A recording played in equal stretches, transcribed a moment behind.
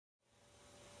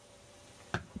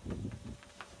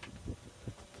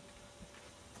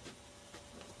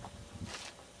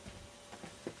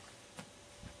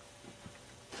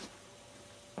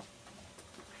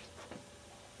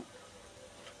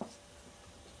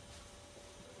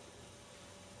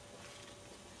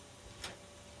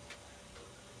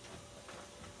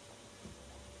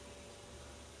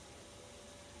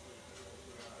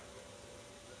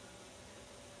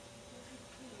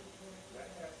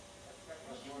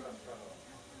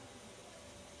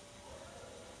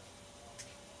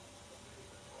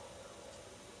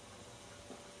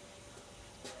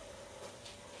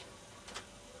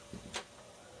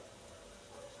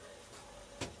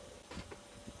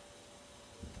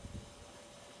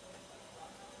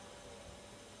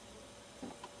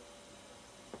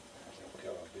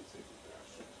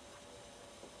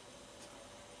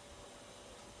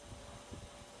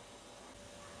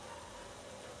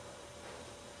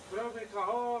Robika,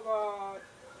 hol vagy?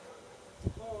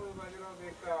 Hol vagy,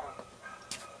 Robika?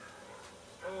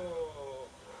 Ó,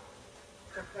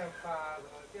 csak nem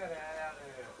fázol, gyere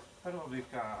elő!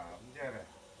 Robikám, gyere!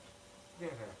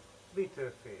 Gyere!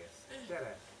 Mitől félsz?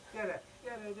 Gyere! Gyere!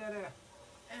 Gyere! Gyere!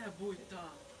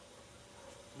 Elbújtam.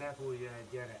 Ne bújj el,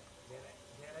 gyere! Gyere!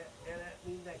 Gyere! Gyere!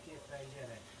 Mindenképpen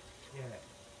gyere! Gyere!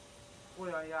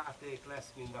 Olyan játék lesz,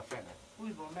 mint a fene.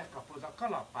 Újból megkapod a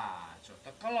kalapácsot!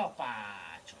 A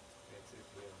kalapácsot!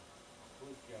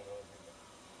 Úgy kell hozni.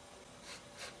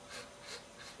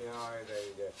 Jaj, de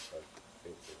ügyes vagy.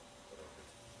 Pici.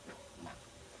 Na,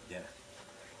 gyere.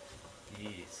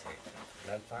 Így szép.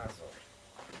 Nem fázol?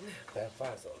 Nem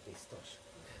fázol, biztos?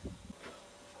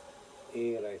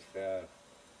 Éledj fel.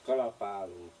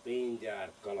 Kalapálunk,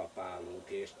 pénzgyár kalapálunk,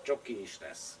 és csoki is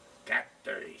lesz.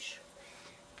 2 is.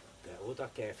 De oda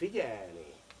kell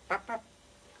figyelni. Pap.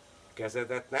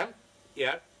 Kezedet nem?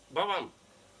 Ilyen, van.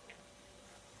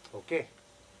 Oké?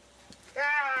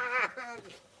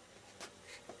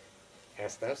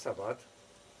 Ezt nem szabad.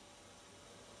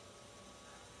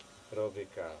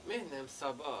 Robika. Miért nem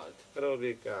szabad?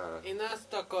 Robika. Én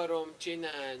azt akarom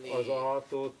csinálni. Az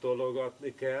autót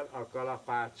tologatni kell, a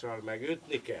kalapáccsal meg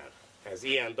ütni kell. Ez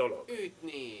ilyen dolog.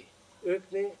 Ütni.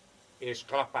 Ütni és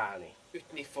kalapálni.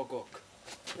 Ütni fogok.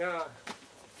 Ja.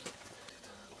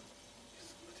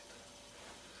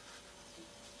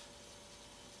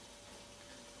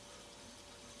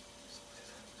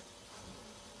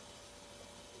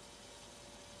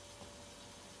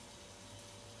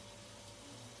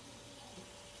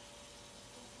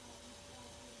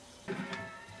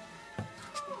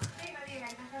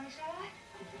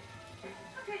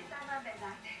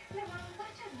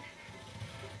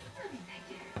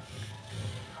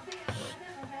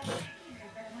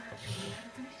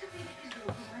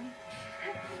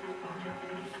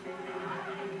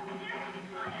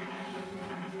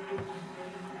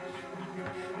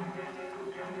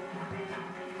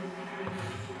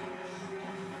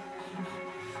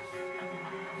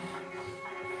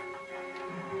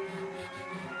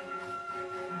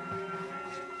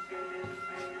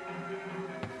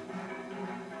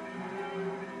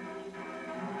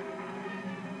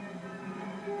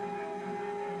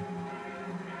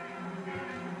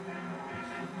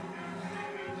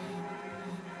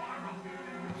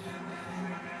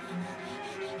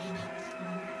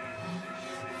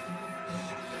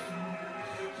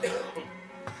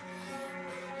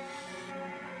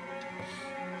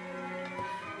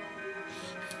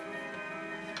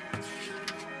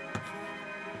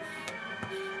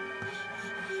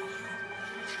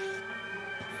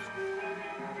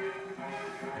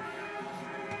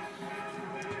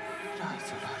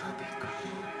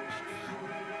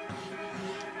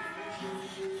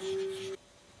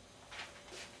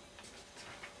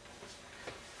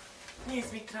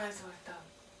 Nézd, mit rajzoltam.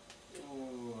 Ó,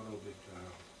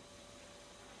 Robikám.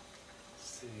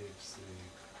 Szép.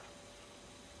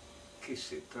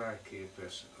 Kicsit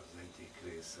tájképes az egyik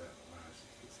része, a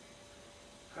másik izé.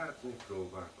 Hát még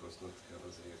próbálkoznod kell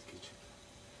azért kicsit.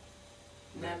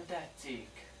 Nem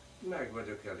tetszik. Meg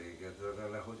vagyok elégedve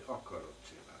vele, hogy akarod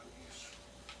csinálni is.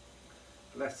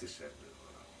 Lesz is ebből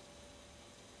valami.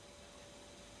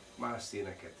 Más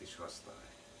színeket is használj.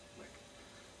 Meg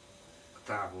a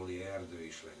távoli erdő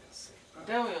is legyen szép.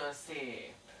 De olyan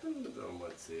szép. Tudom,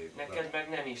 hogy szép. Neked meg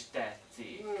nem is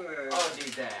tetszik. Add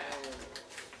ide.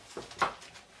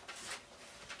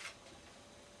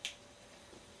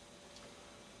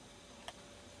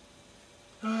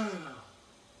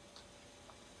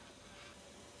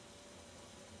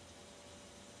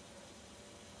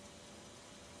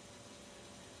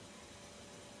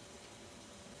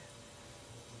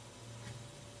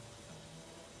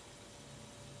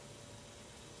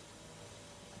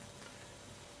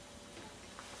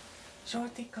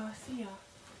 Zsoltika, szia!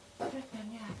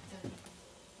 Jöttem játszani.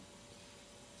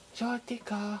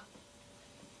 Zsoltika!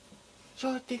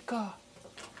 Zsoltika!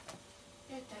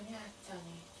 Jöttem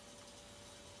játszani.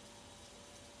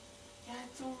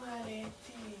 Játszunk már,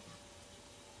 Léci!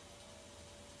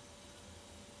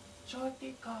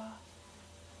 Zsoltika!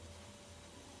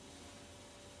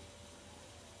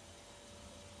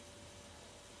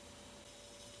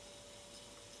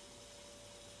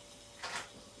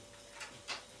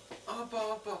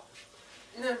 Apa,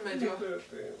 nem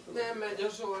megy a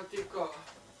Zsoltika.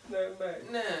 Nem megy.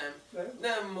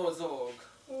 Nem mozog.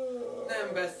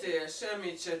 Nem beszél,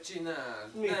 semmit se csinál.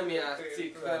 Nem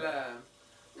játszik velem.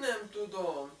 Nem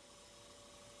tudom.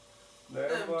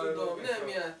 Nem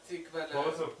játszik velem.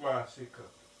 Hozok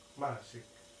másikat. Másik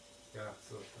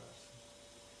játszótársat.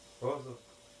 Hozok.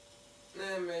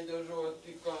 Nem megy a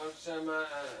Zsoltika sem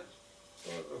már.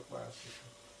 Hordok másikat.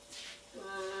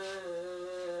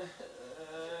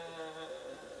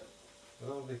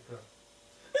 Robika.